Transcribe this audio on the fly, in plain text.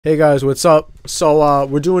Hey guys, what's up? So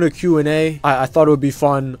we're doing a Q&A. I thought it would be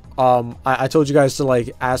fun. I told you guys to like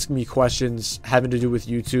ask me questions having to do with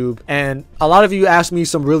YouTube, and a lot of you asked me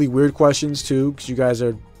some really weird questions too, because you guys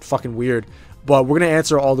are fucking weird. But we're gonna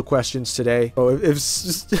answer all the questions today. So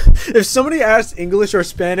if somebody asks English or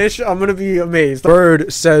Spanish, I'm gonna be amazed.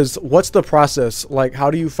 Bird says, what's the process? Like,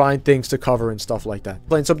 how do you find things to cover and stuff like that?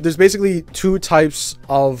 And so there's basically two types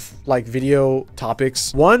of like video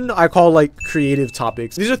topics. One I call like creative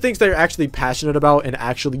topics. These are things that you're actually passionate about and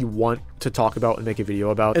actually want to talk about and make a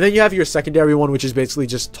video about. And then you have your secondary one, which is basically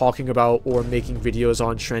just talking about or making videos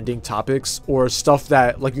on trending topics or stuff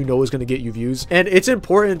that like you know is going to get you views. And it's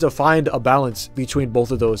important to find a balance between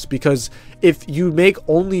both of those, because if you make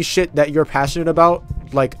only shit that you're passionate about,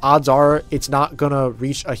 like odds are it's not gonna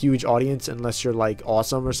reach a huge audience unless you're like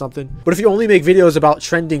awesome or something. But if you only make videos about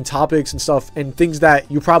trending topics and stuff and things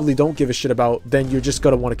that you probably don't give a shit about, then you're just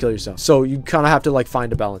gonna want to kill yourself. So you kind of have to like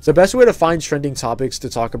find a balance. The best way to find trending topics to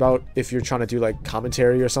talk about, if you're trying to do like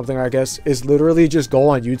commentary or something, I guess, is literally just go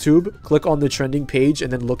on YouTube, click on the trending page,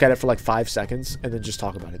 and then look at it for like 5 seconds and then just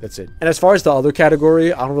talk about it. That's it. And as far as the other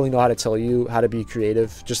category, I don't really know how to tell you how to be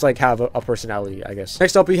creative. Just like have a personality, I guess.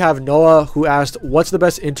 Next up we have Noah, who asked, what's the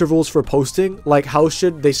best intervals for posting? Like, how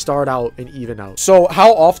should they start out and even out? So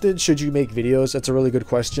how often should you make videos? That's a really good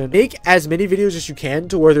question. Make as many videos as you can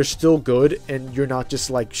to where they're still good and you're not just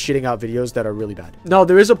like shitting out videos that are really bad. Now,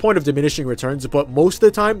 there is a point of diminishing returns, but most of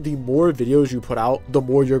the time, the more videos you put out, the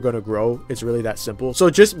more you're gonna grow. It's really that simple. So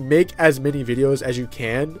just make as many videos as you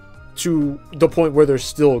can to the point where they're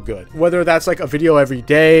still good, whether that's like a video every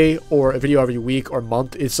day or a video every week or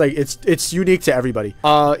month. It's like it's unique to everybody.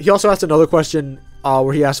 He also asked another question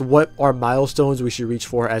where he asked what are milestones we should reach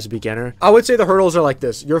for as a beginner. I would say the hurdles are like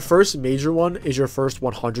this. Your first major one is your first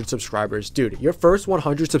 100 subscribers. Dude, your first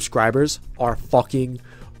 100 subscribers are fucking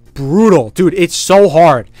brutal, dude. It's so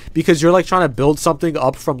hard because you're like trying to build something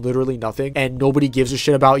up from literally nothing and nobody gives a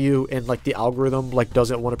shit about you, and like the algorithm like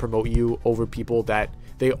doesn't want to promote you over people that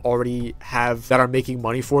they already have that are making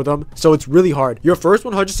money for them. So it's really hard. Your first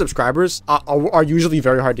 100 subscribers are usually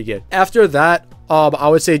very hard to get. After that, I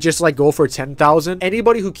would say just like go for 10,000.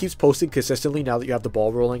 Anybody who keeps posting consistently now that you have the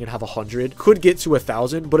ball rolling and have 100 could get to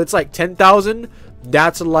 1,000, but it's like 10,000.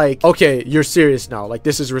 That's like, okay, you're serious now. Like,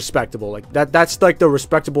 this is respectable. Like that's like the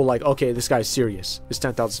respectable, like, okay, this guy's serious. It's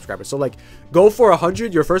 10,000 subscribers. So like go for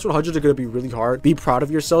 100. Your first 100 are going to be really hard. Be proud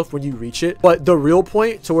of yourself when you reach it. But the real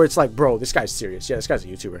point to where it's like, bro, this guy's serious. Yeah, this guy's a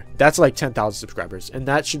YouTuber. That's like 10,000 subscribers. And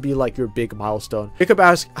that should be like your big milestone. Jacob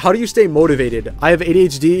asked, how do you stay motivated? I have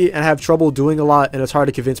ADHD and I have trouble doing a lot, and it's hard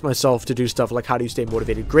to convince myself to do stuff. Like, how do you stay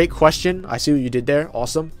motivated? Great question. I see what you did there.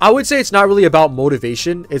 Awesome. I would say it's not really about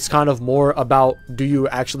motivation. It's kind of more about, do you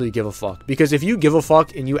actually give a fuck? Because if you give a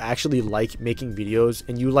fuck and you actually like making videos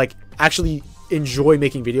and you like actually enjoy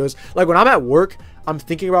making videos, like when I'm at work, I'm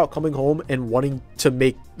thinking about coming home and wanting to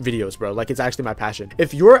make videos, bro. Like, it's actually my passion.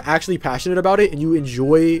 If you're actually passionate about it and you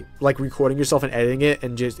enjoy like recording yourself and editing it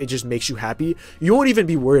and it just makes you happy, you won't even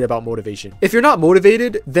be worried about motivation. If you're not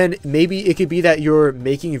motivated, then maybe it could be that you're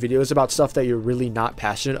making videos about stuff that you're really not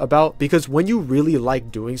passionate about, because when you really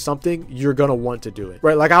like doing something, you're gonna want to do it,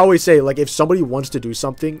 right? Like I always say, like if somebody wants to do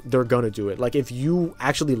something, they're gonna do it. Like if you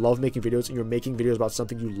actually love making videos and you're making videos about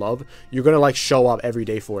something you love, you're gonna like show up every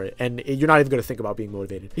day for it, and you're not even gonna think about being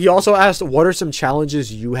motivated. He also asked, what are some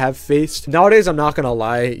challenges you have faced? Nowadays, I'm not gonna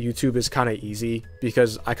lie, YouTube is kind of easy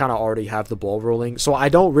because I kind of already have the ball rolling, so I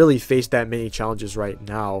don't really face that many challenges right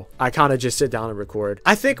now. I kind of just sit down and record.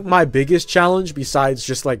 I think my biggest challenge, besides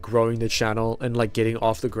just like growing the channel and like getting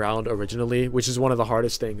off the ground originally, which is one of the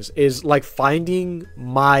hardest things, is like finding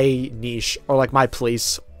my niche or like my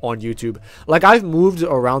place on YouTube. Like I've moved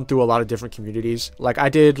around through a lot of different communities. Like I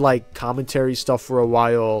did like commentary stuff for a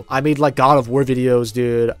while. I made like God of War videos,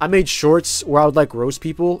 dude. I made shorts where I would like roast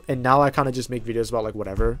people, and now I kind of just make videos about like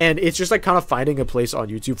whatever. And it's just like kind of finding a place on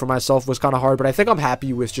YouTube for myself was kind of hard, but I think I'm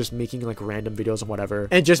happy with just making like random videos and whatever,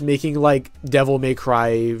 and just making like Devil May Cry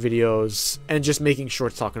videos and just making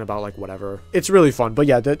shorts talking about like whatever. It's really fun. But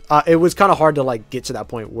yeah, it was kind of hard to like get to that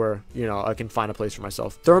point where, you know, I can find a place for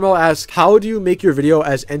myself. Thermo asks, how do you make your video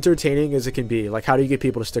as entertaining as it can be? Like, how do you get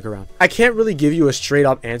people to stick around? I can't really give you a straight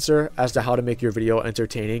up answer as to how to make your video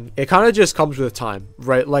entertaining. It kind of just comes with time,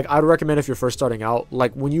 right? Like I'd recommend, if you're first starting out,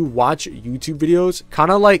 like when you watch YouTube videos, kind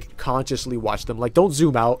of like consciously watch them. Like don't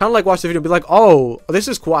zoom out, kind of like watch the video and be like, oh, this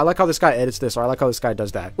is cool. I like how this guy edits this, or I like how this guy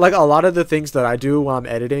does that. Like a lot of the things that I do when I'm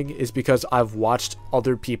editing is because I've watched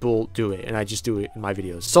other people do it and I just do it in my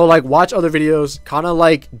videos. So like watch other videos, kind of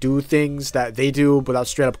like do things that they do without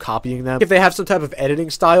straight up copying them. If they have some type of editing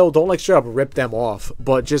style style, don't like straight up rip them off,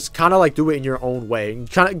 but just kind of like do it in your own way.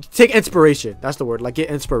 Kind of take inspiration. That's the word. Like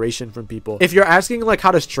get inspiration from people. If you're asking like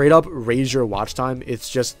how to straight up raise your watch time,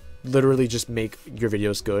 it's just literally just make your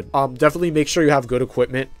videos good. Definitely make sure you have good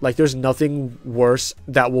equipment. Like there's nothing worse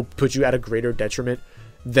that will put you at a greater detriment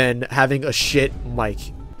than having a shit mic.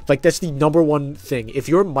 Like that's the number one thing. If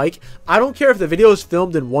your mic, I don't care if the video is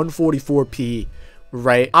filmed in 144p,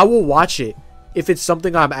 right? I will watch it if it's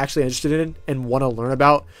something I'm actually interested in and want to learn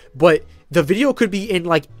about, but the video could be in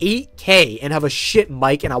like 8K and have a shit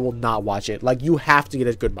mic and I will not watch it. Like you have to get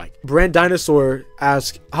a good mic. Brand Dinosaur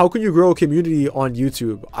asks, how can you grow a community on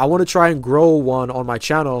YouTube? I want to try and grow one on my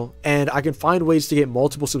channel, and I can find ways to get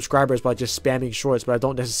multiple subscribers by just spamming shorts, but I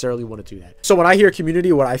don't necessarily want to do that. So when I hear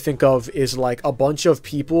community, what I think of is like a bunch of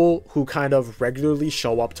people who kind of regularly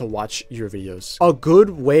show up to watch your videos. A good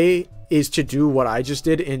way is to do what I just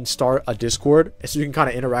did and start a Discord so you can kind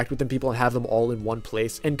of interact with them people and have them all in one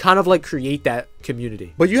place and kind of like create that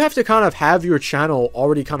community. But you have to kind of have your channel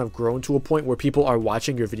already kind of grown to a point where people are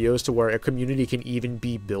watching your videos to where a community can even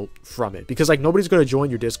be built from it, because like nobody's going to join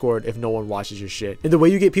your Discord if no one watches your shit. And the way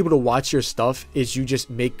you get people to watch your stuff is you just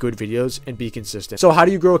make good videos and be consistent. So how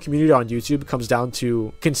do you grow a community on YouTube? It comes down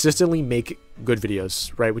to consistently make good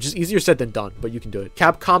videos, right? Which is easier said than done, but you can do it.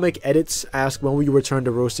 Capcomic Edits ask, when will you return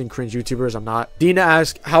to roasting cringe YouTubers? I'm not. Dina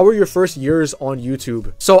asks, how were your first years on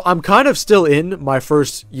YouTube? So I'm kind of still in my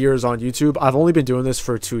first years on YouTube. I've only been doing this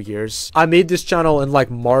for 2 years. I made this channel in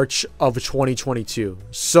like March of 2022.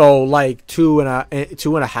 So like two and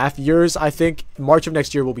a half years, I think. March of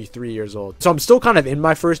next year will be 3 years old. So I'm still kind of in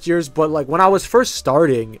my first years, but like when I was first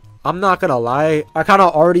starting, I'm not gonna lie, I kind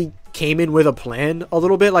of already came in with a plan a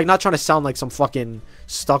little bit, like not trying to sound like some fucking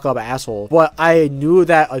stuck up asshole, but I knew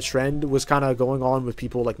that a trend was kind of going on with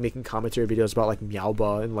people like making commentary videos about like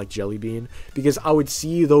Meowba and like Jelly Bean, because I would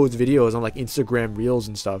see those videos on like Instagram Reels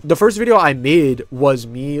and stuff. The first video I made was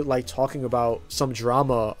me like talking about some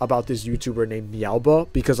drama about this YouTuber named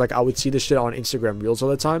Meowba, because like I would see this shit on Instagram Reels all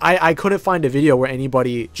the time. I couldn't find a video where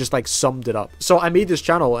anybody just like summed it up, so I made this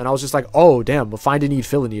channel and I was just like, oh damn, find a need,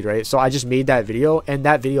 fill a need, right? So I just made that video, and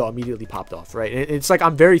that video immediately popped off, right? And it's like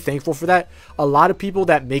I'm very thankful for that. A lot of people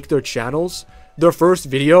that make their channels, their first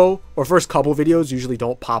video or first couple videos usually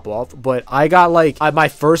don't pop off, but I got like my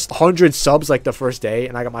first 100 subs like the first day,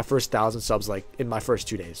 and I got my first 1,000 subs like in my first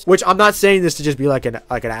 2 days. Which I'm not saying this to just be like an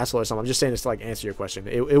asshole or something. I'm just saying this to like answer your question.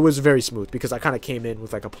 It was very smooth because I kind of came in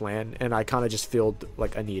with like a plan, and I kind of just filled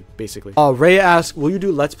like a need basically. Ray asks, will you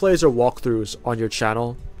do let's plays or walkthroughs on your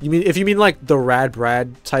channel? If you mean like the Rad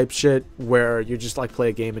Brad type shit where you just like play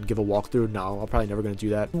a game and give a walkthrough, no, I'm probably never gonna do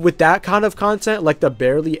that. With that kind of content, like the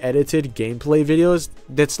barely edited gameplay videos,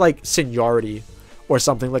 that's like seniority or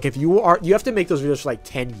something. Like if you have to make those videos for like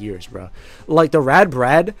 10 years, bro. Like the Rad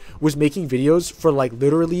Brad was making videos for like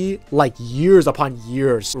literally like years upon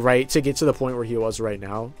years, right, to get to the point where he was right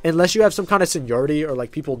now. Unless you have some kind of seniority or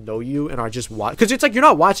like people know you and are just watching, because it's like you're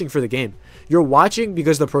not watching for the game, you're watching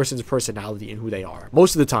because the person's personality and who they are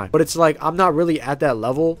most of the time. But it's like I'm not really at that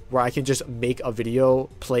level where I can just make a video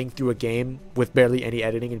playing through a game with barely any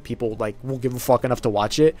editing and people like won't give a fuck enough to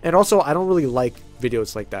watch it. And also I don't really like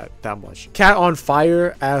videos like that much. Cat on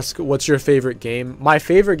Fire asks, what's your favorite game? My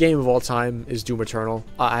favorite game of all time is Doom Eternal.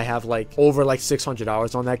 I have like over like 600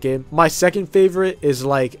 hours on that game. My second favorite is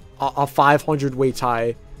like a 500 way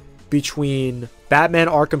tie between Batman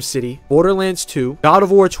Arkham City, Borderlands 2, God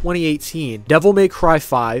of War 2018, Devil May Cry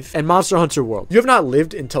 5, and Monster Hunter World. You have not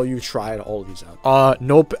lived until you've tried all of these out.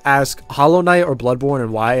 Nope asks, Hollow Knight or Bloodborne,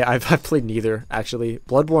 and why? I've played neither, actually.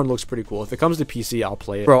 Bloodborne looks pretty cool. If it comes to PC, I'll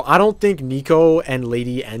play it. Bro, I don't think Nico and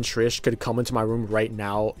Lady and Trish could come into my room right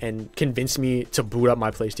now and convince me to boot up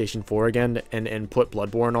my PlayStation 4 again and put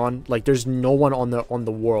Bloodborne on. Like, there's no one on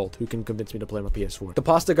the world who can convince me to play my PS4. The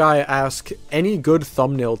Pasta Guy asks, any good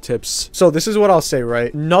thumbnail tips? So this is what I'll say,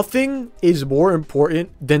 right? Nothing is more important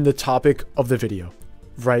than the topic of the video,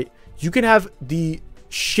 right? You can have the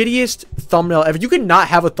shittiest thumbnail ever. You can not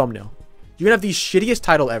have a thumbnail. You can have the shittiest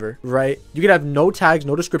title ever, right? You can have no tags,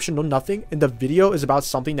 no description, no nothing, and the video is about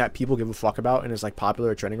something that people give a fuck about and is like popular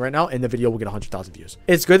or trending right now, and the video will get 100,000 views.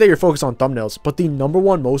 It's good that you're focused on thumbnails, but the number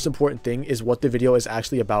one most important thing is what the video is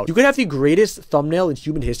actually about. You could have the greatest thumbnail in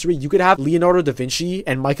human history. You could have Leonardo da Vinci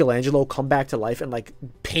and Michelangelo come back to life and like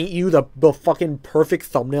paint you the fucking perfect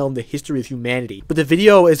thumbnail in the history of humanity, but the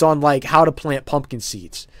video is on like how to plant pumpkin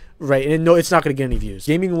seeds. Right, and no, it's not going to get any views.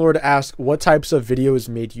 Gaming Lord asks, what types of videos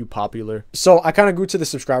made you popular? So I kind of grew to the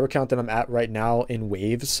subscriber count that I'm at right now in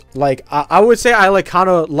waves. Like, I would say I like kind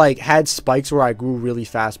of like had spikes where I grew really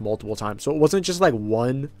fast multiple times. So it wasn't just like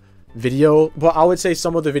one video, but I would say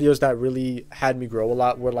some of the videos that really had me grow a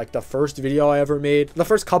lot were like the first video I ever made, the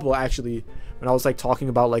first couple actually, when I was like talking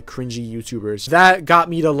about like cringy YouTubers. That got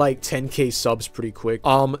me to like 10k subs pretty quick.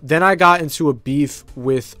 Then I got into a beef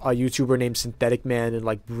with a YouTuber named Synthetic Man and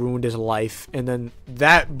like ruined his life, and then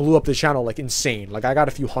that blew up the channel like insane. Like I got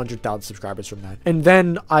a few 100,000 subscribers from that. And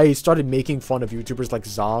then I started making fun of YouTubers like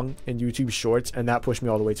Zong and YouTube Shorts, and that pushed me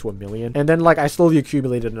all the way to 1 million. And then like I slowly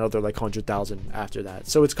accumulated another like 100,000 after that.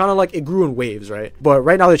 So it's kind of like it grew in waves, right? But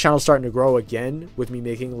right now the channel's starting to grow again with me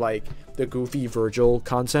making like the goofy Virgil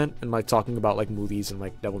content and like talking about like movies and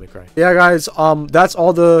like Devil May Cry. Yeah, guys, that's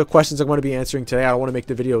all the questions I'm going to be answering today. I don't want to make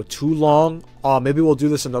the video too long. Maybe we'll do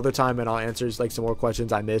this another time and I'll answer like some more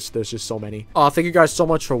questions I missed. There's just so many. Thank you guys so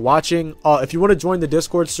much for watching. If you want to join the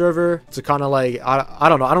Discord server to kind of like, I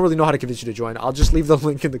don't know, I don't really know how to convince you to join. I'll just leave the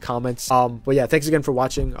link in the comments. But yeah, thanks again for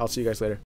watching. I'll see you guys later.